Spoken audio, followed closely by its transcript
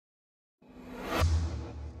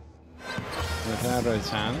Rivero's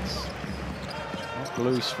hands. Up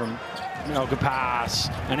loose from Milga pass.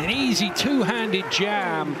 And an easy two-handed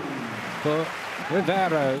jam for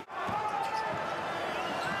Rivero.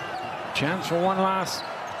 Chance for one last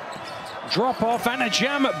drop-off and a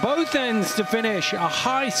jam at both ends to finish. A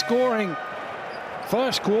high-scoring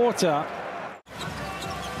first quarter.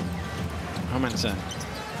 Hermannsson.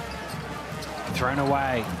 Thrown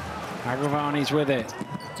away. Agravani's with it.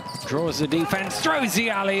 Draws the defense, throws the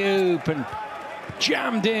alley-oop, and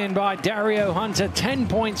jammed in by Dario Hunt. 10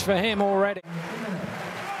 points for him already.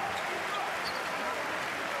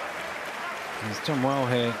 He's done well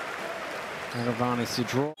here. Agravani's to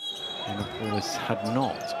draw. And of course, had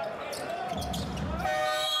not.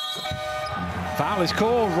 Foul is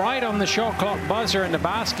called right on the shot clock buzzer, and the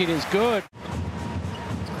basket is good.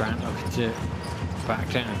 Grant looking to back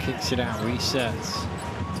down, kicks it out, resets.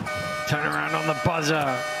 Turn around on the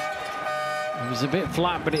buzzer. It was a bit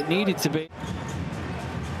flat, but it needed to be.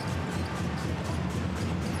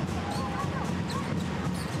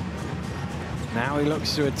 Now he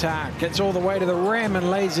looks to attack, gets all the way to the rim and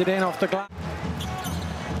lays it in off the glass.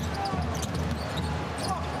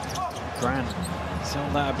 Grant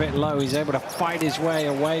held that a bit low. He's able to fight his way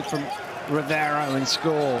away from Rivero and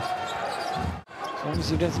score. As long as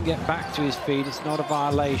he doesn't get back to his feet, it's not a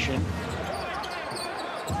violation.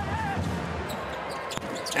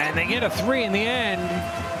 And they get a three in the end.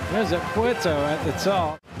 There's a Puerto at the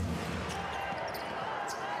top.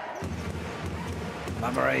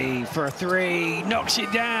 Labeyrie for a three, knocks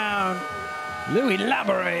it down. Louis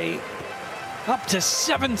Labeyrie up to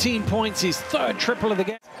 17 points, his third triple of the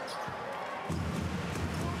game.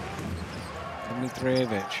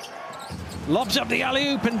 Dimitrijevic lobs up the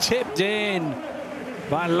alley-oop and tipped in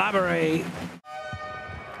by Labeyrie.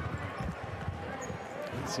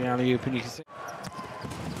 That's the alley-oop, and you can see.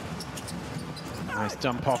 Nice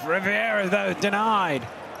dump off. Rivero, though, denied.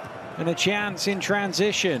 And a chance in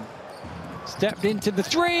transition. Stepped into the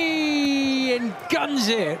three and guns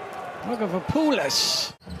it.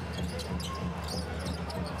 Rogkavopoulos.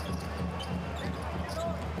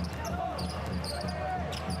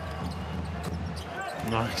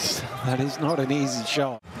 Nice. That is not an easy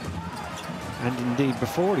shot. And indeed,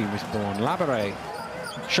 before he was born, Labeyrie.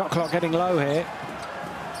 Shot clock getting low here.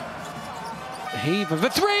 Heave of a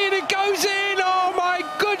three, and it goes in! Oh my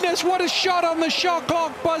goodness, what a shot on the shot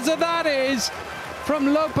clock buzzer that is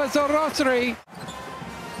from Lopez Orosri.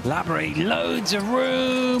 Labeyrie loads of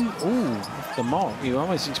room. Ooh, off the mark. You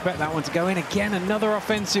almost expect that one to go in. Again, another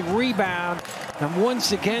offensive rebound. And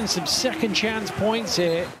once again, some second chance points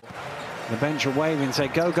here. The bench are waving and say,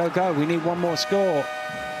 go, go, go. We need one more score.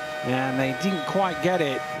 And they didn't quite get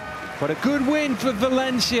it. But a good win for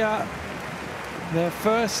Valencia. Their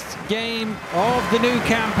first game of the new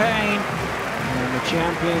campaign. And the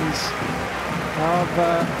champions of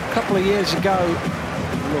a couple of years ago,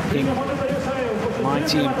 looking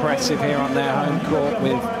mighty impressive here on their home court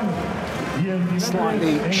with a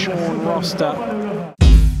slightly shorn roster.